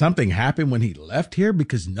 did something happen when he left here?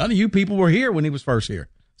 Because none of you people were here when he was first here.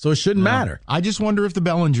 So it shouldn't matter. I just wonder if the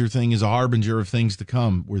Bellinger thing is a harbinger of things to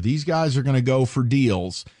come, where these guys are going to go for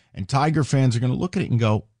deals, and Tiger fans are going to look at it and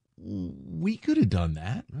go, we could have done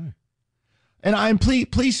that. Right. And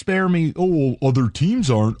please spare me, other teams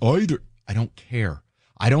aren't either. I don't care.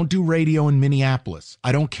 I don't do radio in Minneapolis.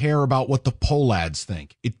 I don't care about what the poll ads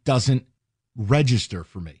think. It doesn't register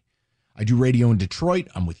for me. I do radio in Detroit.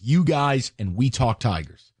 I'm with you guys, and we talk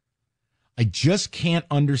Tigers. I just can't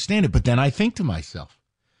understand it. But then I think to myself,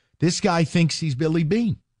 this guy thinks he's Billy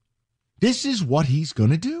Bean. This is what he's going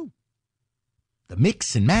to do. The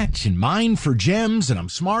mix and match and mine for gems, and I'm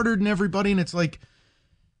smarter than everybody. And it's like,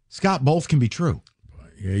 Scott, both can be true.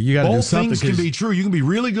 Yeah, you got to do something. Both things can be true. You can be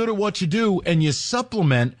really good at what you do, and you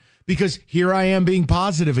supplement, because here I am being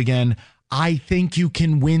positive again. I think you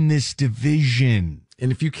can win this division.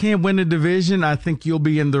 And if you can't win the division, I think you'll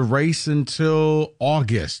be in the race until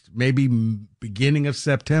August, maybe beginning of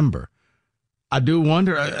September. I do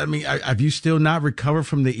wonder, I mean, have you still not recovered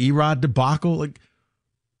from the Erod debacle? Like,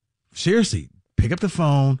 seriously, pick up the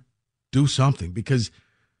phone, do something, because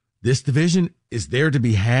this division is there to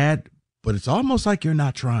be had, but it's almost like you're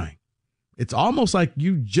not trying. It's almost like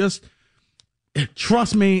you just,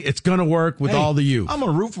 trust me, it's going to work with all the youth. I'm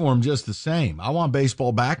going to root for him just the same. I want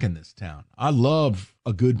baseball back in this town. I love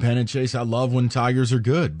a good pennant chase. I love when Tigers are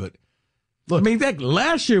good, but look. I mean, that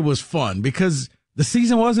last year was fun because the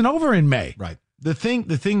season wasn't over in May. Right. The thing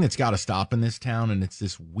that's got to stop in this town, and it's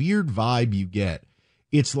this weird vibe you get.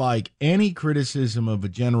 It's like any criticism of a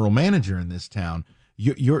general manager in this town,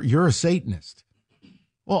 you're a Satanist.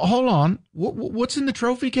 Well, hold on. What's in the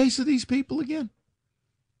trophy case of these people again?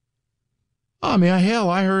 I mean,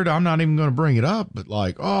 I heard, I'm not even going to bring it up, but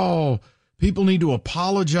like, people need to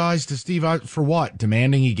apologize to Steve for what?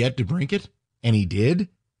 Demanding he get to drink it? And he did?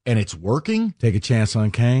 And it's working? Take a chance on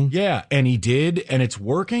Kane? Yeah, and he did, and it's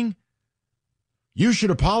working? You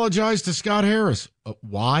should apologize to Scott Harris.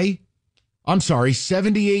 Why? I'm sorry,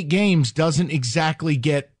 78 games doesn't exactly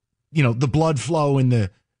get, the blood flow in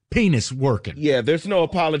the penis working. Yeah, there's no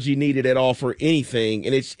apology needed at all for anything.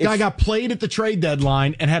 And it's guy got played at the trade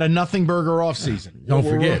deadline and had a nothing burger offseason. Don't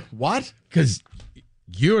forget. What? Because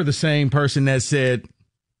you're the same person that said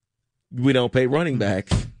we don't pay running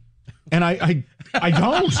backs. And I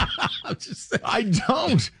don't. I'm just saying. I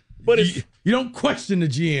don't. But it's, you don't question the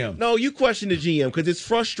GM. No, you question the GM because it's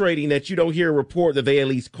frustrating that you don't hear a report that they at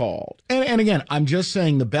least called. And again, I'm just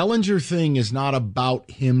saying the Bellinger thing is not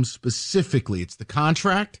about him specifically. It's the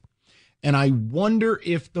contract. And I wonder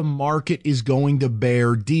if the market is going to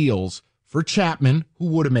bear deals for Chapman, who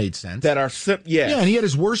would have made sense. That are, yes. Yeah, and he had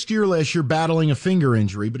his worst year last year battling a finger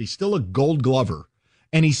injury, but he's still a gold glover.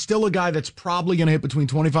 And he's still a guy that's probably going to hit between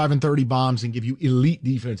 25 and 30 bombs and give you elite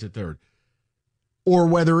defense at third. Or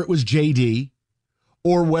whether it was JD,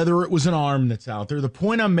 or whether it was an arm that's out there. The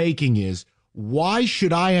point I'm making is, why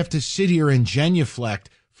should I have to sit here and genuflect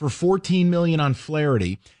for $14 million on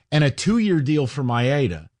Flaherty and a 2-year deal for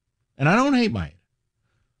Maeda? And I don't hate Maeda.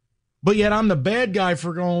 But yet I'm the bad guy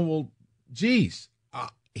for going, well, geez,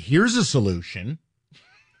 here's a solution.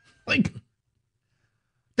 Like,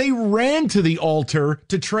 they ran to the altar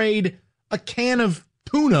to trade a can of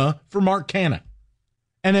tuna for Mark Canha.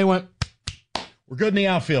 And they went, we're good in the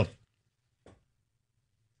outfield.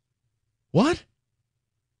 What?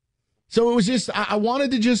 So it was just, I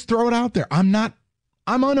wanted to just throw it out there. I'm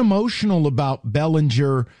unemotional about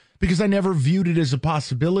Bellinger because I never viewed it as a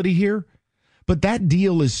possibility here. But that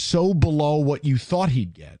deal is so below what you thought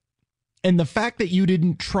he'd get. And the fact that you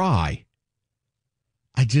didn't try,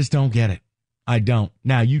 I just don't get it. I don't.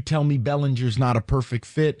 Now, you tell me Bellinger's not a perfect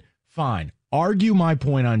fit. Fine. Argue my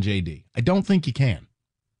point on JD. I don't think you can.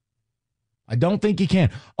 I don't think you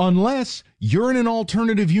can. Unless you're in an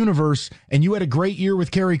alternative universe and you had a great year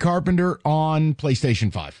with Kerry Carpenter on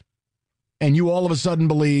PlayStation 5. And you all of a sudden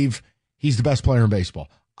believe he's the best player in baseball.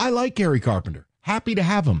 I like Kerry Carpenter. Happy to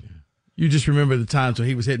have him. You just remember the times when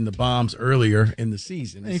he was hitting the bombs earlier in the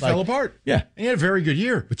season. And he fell apart. Yeah. And he had a very good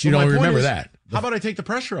year. But you don't remember that. How about I take the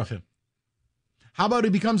pressure off him? How about he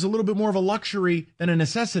becomes a little bit more of a luxury than a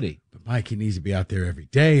necessity? But Mike, he needs to be out there every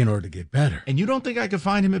day in order to get better. And you don't think I could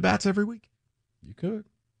find him at bats every week? You could.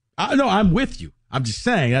 No, I'm with you. I'm just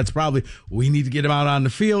saying that's probably, we need to get him out on the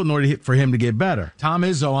field in order for him to get better. Tom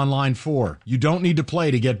Izzo on line 4. You don't need to play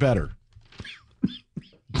to get better.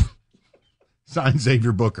 Signed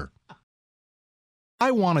Xavier Booker.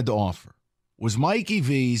 I wanted to offer was Mikey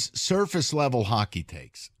V's surface level hockey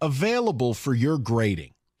takes available for your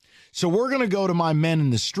grading. So we're going to go to my men in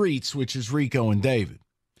the streets, which is Rico and David,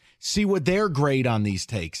 see what their grade on these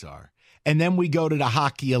takes are. And then we go to the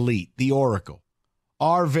Hockey Elite, the Oracle,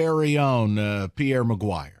 our very own Pierre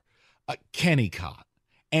Maguire, Kenny Cott,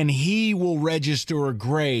 and he will register a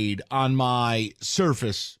grade on my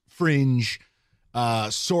surface fringe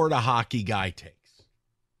sort of hockey guy takes.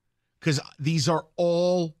 Because these are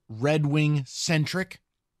all Red Wing centric.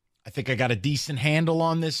 I think I got a decent handle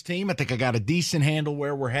on this team. I think I got a decent handle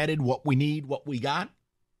where we're headed, what we need, what we got.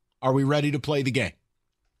 Are we ready to play the game?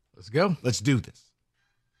 Let's go. Let's do this.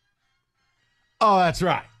 Oh, that's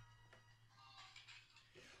right.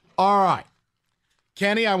 All right.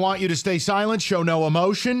 Kenny, I want you to stay silent, show no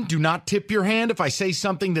emotion. Do not tip your hand if I say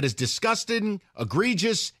something that is disgusting,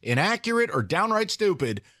 egregious, inaccurate, or downright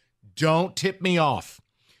stupid. Don't tip me off.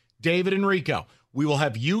 David and Rico, we will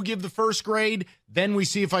have you give the first grade, then we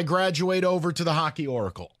see if I graduate over to the Hockey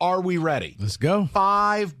Oracle. Are we ready? Let's go.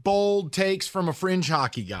 5 bold takes from a fringe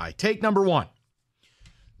hockey guy. Take number 1.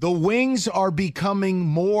 The Wings are becoming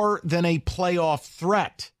more than a playoff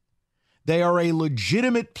threat. They are a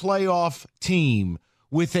legitimate playoff team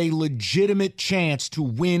with a legitimate chance to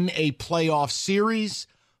win a playoff series.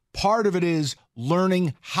 Part of it is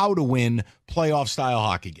learning how to win playoff-style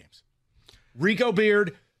hockey games. Rico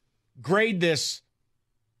Beard, grade this.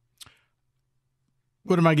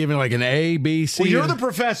 What am I giving, like an A, B, C? Well, you're the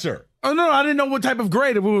professor. Oh, no, I didn't know what type of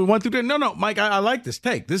grade. We went through that. No, Mike, I like this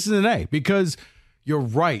take. This is an A because you're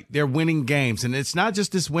right. They're winning games. And it's not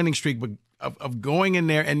just this winning streak, but of going in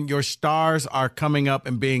there and your stars are coming up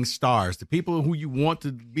and being stars. The people who you want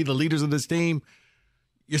to be the leaders of this team,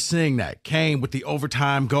 you're seeing that. Kane with the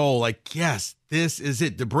overtime goal. Like, yes, this is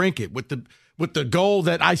it. DeBrincat with the goal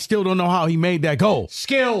that I still don't know how he made that goal.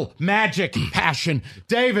 Skill, magic, passion.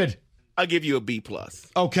 David. I'll give you a B+.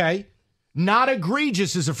 Okay. Not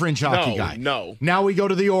egregious as a fringe hockey guy. No. Now we go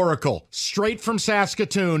to the Oracle. Straight from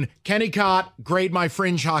Saskatoon. Kenny Cott, grade my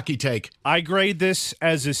fringe hockey take. I grade this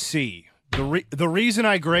as a C. The reason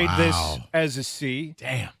I grade this as a C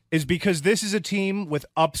is because this is a team with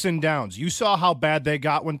ups and downs. You saw how bad they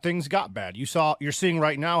got when things got bad. You're seeing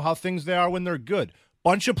right now how things they are when they're good.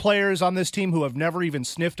 Bunch of players on this team who have never even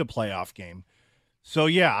sniffed a playoff game. So,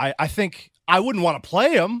 yeah, I think I wouldn't want to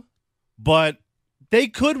play them, but they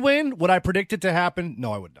could win. Would I predict it to happen?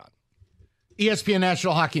 No, I would not. ESPN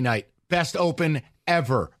National Hockey Night. Best open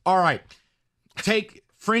ever. All right.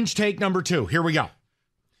 Fringe take number 2. Here we go.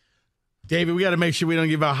 David, we got to make sure we don't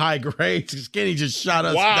give out high grades because Kenny just shot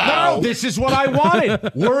us down. No, this is what I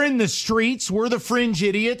wanted. We're in the streets. We're the fringe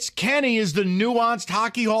idiots. Kenny is the nuanced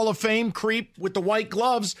Hockey Hall of Fame creep with the white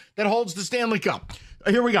gloves that holds the Stanley Cup.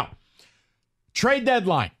 Here we go. Trade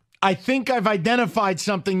deadline. I think I've identified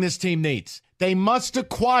something this team needs. They must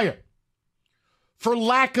acquire, for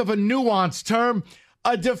lack of a nuanced term,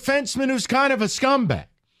 a defenseman who's kind of a scumbag.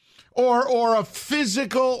 Or a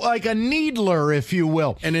physical, like a needler, if you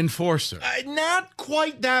will. An enforcer. Not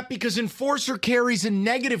quite that, because enforcer carries a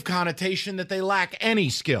negative connotation that they lack any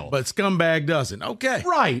skill. But scumbag doesn't. Okay.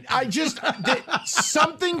 Right.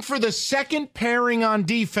 Something for the second pairing on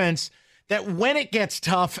defense that when it gets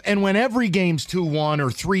tough and when every game's 2-1 or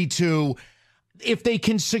 3-2, if they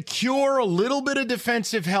can secure a little bit of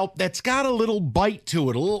defensive help that's got a little bite to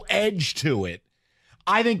it, a little edge to it,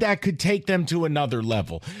 I think that could take them to another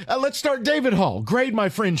level. Let's start. David Hall, grade my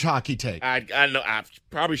fringe hockey take. I know I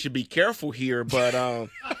probably should be careful here, but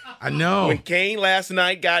I know when Kane last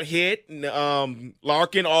night got hit, and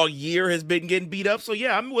Larkin all year has been getting beat up. So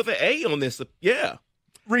yeah, I'm with an A on this. Yeah,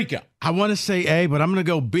 Rico, I want to say A, but I'm going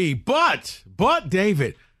to go B. But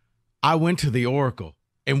David, I went to the Oracle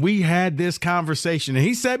and we had this conversation, and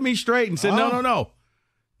he set me straight and said, no.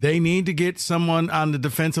 They need to get someone on the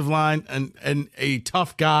defensive line and a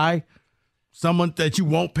tough guy, someone that you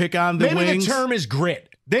won't pick on the wings. Maybe the term is grit.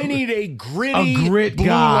 They need a gritty grit blue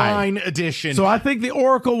guy. Line edition. So I think the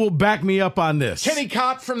Oracle will back me up on this. Kenny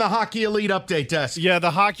Cott from the Hockey Elite Update Desk. Yeah, the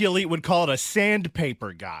Hockey Elite would call it a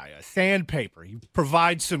sandpaper guy, a sandpaper. He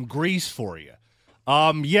provides some grease for you.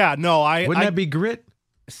 Wouldn't that be grit?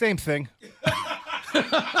 Same thing.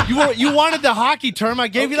 You wanted the hockey term. I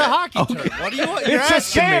gave you the hockey term. What do you want? It's a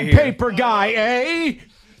sandpaper guy, eh?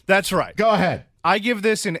 That's right. Go ahead. I give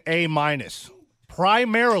this an A-,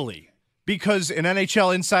 primarily because an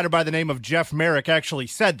NHL insider by the name of Jeff Merrick actually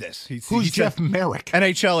said this. Who's Jeff Merrick?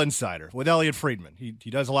 NHL insider with Elliot Friedman. He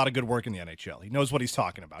does a lot of good work in the NHL. He knows what he's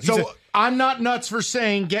talking about. I'm not nuts for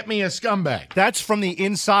saying get me a scumbag. That's from the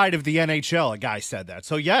inside of the NHL. A guy said that.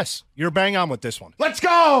 So yes, you're bang on with this one. Let's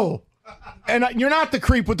go. And you're not the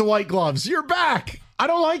creep with the white gloves. You're back. I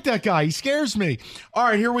don't like that guy. He scares me. All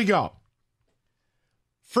right, here we go.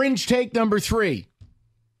 Fringe take number 3.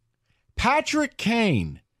 Patrick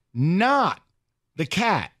Kane, not the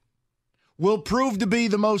Cat, will prove to be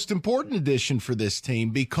the most important addition for this team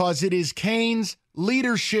because it is Kane's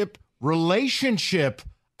leadership relationship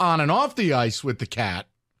on and off the ice with the Cat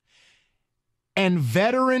and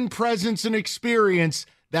veteran presence and experience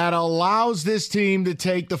that allows this team to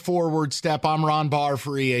take the forward step. I'm Ron Barr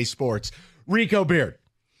for EA Sports. Rico Beard.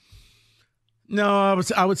 No,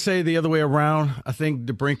 I would say the other way around. I think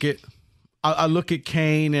DeBrincat, I look at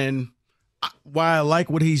Kane, and while I like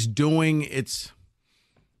what he's doing, it's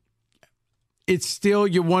still,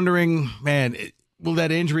 you're wondering, man, will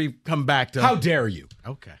that injury come back to? How dare you?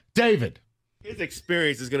 Okay. David. His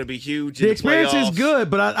experience is going to be huge. The experience is good,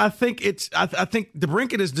 but I think I think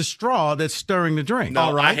DeBrincat is the straw that's stirring the drink. No,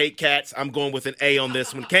 All right. I hate cats. I'm going with an A on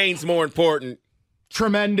this one. Kane's more important.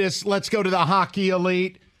 Tremendous. Let's go to the hockey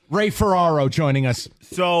elite. Ray Ferraro joining us.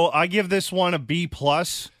 So I give this one a B+.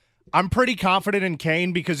 I'm pretty confident in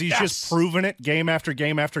Kane because he's just proven it game after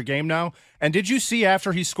game after game now. And did you see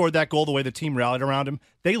after he scored that goal the way the team rallied around him?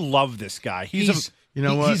 They love this guy. He's you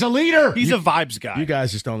know what? He's a leader. a vibes guy. You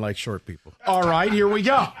guys just don't like short people. All right, here we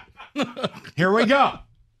go. Here we go.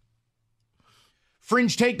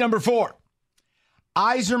 Fringe take number 4.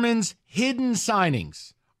 Yzerman's hidden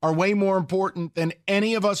signings are way more important than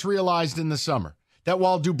any of us realized in the summer. That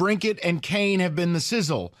while DeBrincat and Kane have been the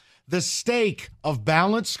sizzle, the stake of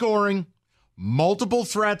balanced scoring, multiple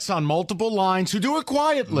threats on multiple lines who do it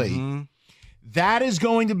quietly, that is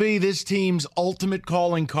going to be this team's ultimate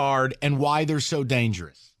calling card and why they're so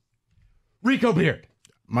dangerous. Rico Beard.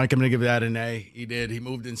 Mike, I'm going to give that an A. He did. He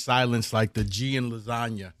moved in silence like the G in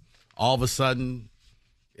lasagna. All of a sudden,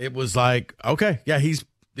 it was like, okay, yeah,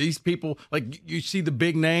 these people, like you see the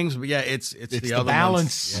big names, but yeah, it's the other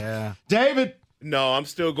balance. Ones. Yeah. David. No, I'm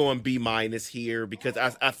still going B- here because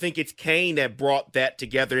I think it's Kane that brought that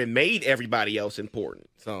together and made everybody else important.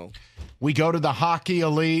 So we go to the hockey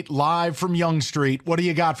elite live from Young Street. What do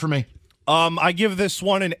you got for me? I give this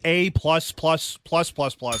one an A++++++.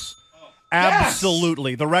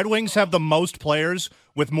 Absolutely. The Red Wings have the most players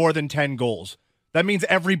with more than 10 goals. That means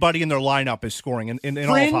everybody in their lineup is scoring in all of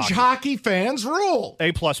Fringe hockey. hockey fans rule.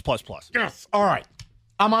 A+++. Yes. All right.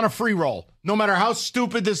 I'm on a free roll. No matter how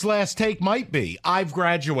stupid this last take might be, I've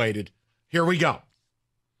graduated. Here we go.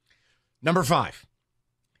 Number 5.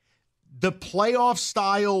 The playoff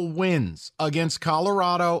style wins against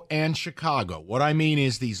Colorado and Chicago. What I mean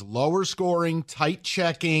is these lower scoring, tight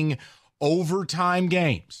checking, overtime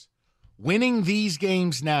games. Winning these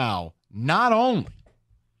games now, not only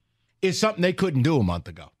is something they couldn't do a month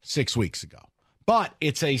ago, 6 weeks ago, but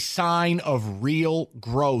it's a sign of real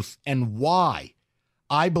growth and why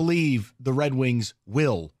I believe the Red Wings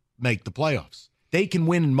will make the playoffs. They can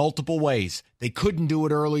win in multiple ways. They couldn't do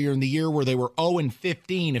it earlier in the year where they were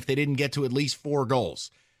 0-15 if they didn't get to at least 4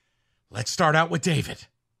 goals. Let's start out with David.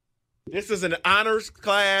 This is an honors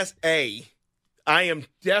class A. I am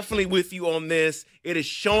definitely with you on this. It is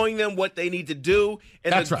showing them what they need to do,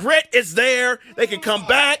 and That's the right. grit is there. They can come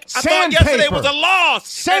back. I thought Sandpaper. yesterday was a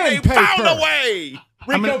loss, and they Sandpaper. found a way.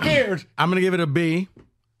 Rico Beard. I'm going to give it a B.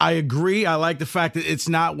 I agree. I like the fact that it's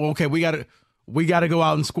not, well, okay, we got to go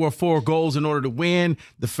out and score 4 goals in order to win.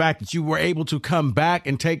 The fact that you were able to come back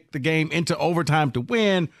and take the game into overtime to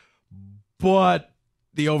win, but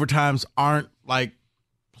the overtimes aren't like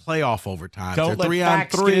playoff overtimes. Don't They're let 3-on-3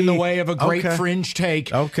 facts get in the way of a great Okay. Fringe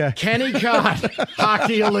take. Okay. Kenny Cott,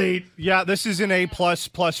 hockey elite. Yeah, this is an A++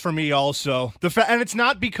 for me also. And it's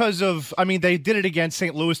not because of, I mean, they did it against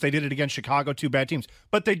St. Louis, they did it against Chicago, 2 bad teams,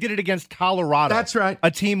 but they did it against Colorado. That's right. A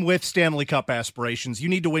team with Stanley Cup aspirations. You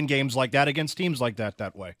need to win games like that against teams like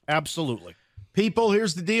that way. Absolutely. People,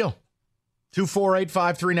 here's the deal.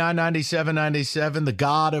 248-539-9797. The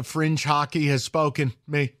god of Fringe hockey has spoken.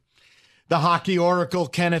 Me. The hockey oracle,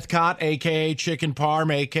 Kenneth Cott, a.k.a. Chicken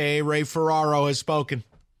Parm, a.k.a. Ray Ferraro, has spoken.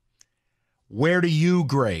 Where do you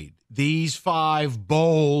grade these 5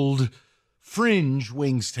 bold Fringe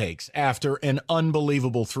Wings takes after an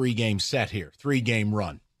unbelievable 3-game set here, 3-game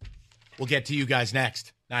run? We'll get to you guys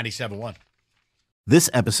next. 97.1. This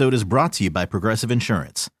episode is brought to you by Progressive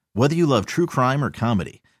Insurance. Whether you love true crime or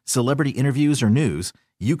comedy, celebrity interviews or news,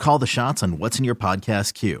 you call the shots on what's in your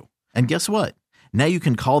podcast queue. And guess what? Now you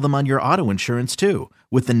can call them on your auto insurance too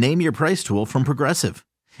with the Name Your Price tool from Progressive.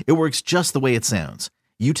 It works just the way it sounds.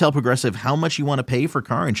 You tell Progressive how much you want to pay for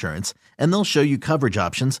car insurance, and they'll show you coverage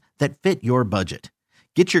options that fit your budget.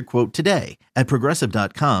 Get your quote today at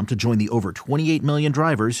Progressive.com to join the over 28 million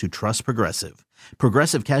drivers who trust Progressive.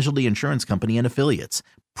 Progressive Casualty Insurance Company and Affiliates.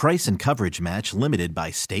 Price and coverage match limited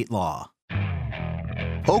by state law.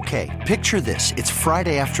 Okay, picture this. It's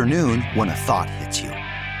Friday afternoon when a thought hits you.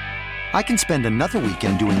 I can spend another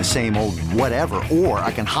weekend doing the same old whatever, or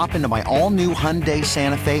I can hop into my all-new Hyundai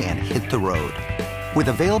Santa Fe and hit the road. With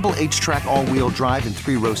available H-Track all-wheel drive and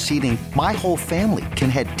 3-row seating, my whole family can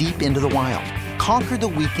head deep into the wild. Conquer the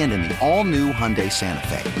weekend in the all-new Hyundai Santa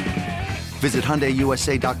Fe. Visit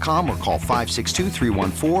HyundaiUSA.com or call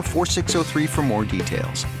 562-314-4603 for more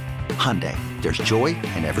details. Hyundai, there's joy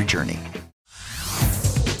in every journey.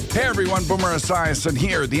 Hey everyone, Boomer Esiason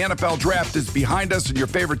here. The NFL Draft is behind us and your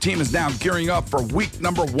favorite team is now gearing up for week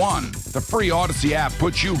number 1. The free Odyssey app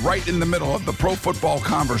puts you right in the middle of the pro football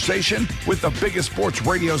conversation with the biggest sports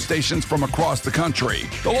radio stations from across the country.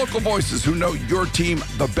 The local voices who know your team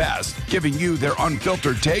the best, giving you their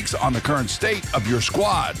unfiltered takes on the current state of your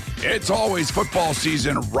squad. It's always football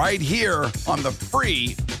season right here on the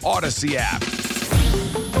free Odyssey app.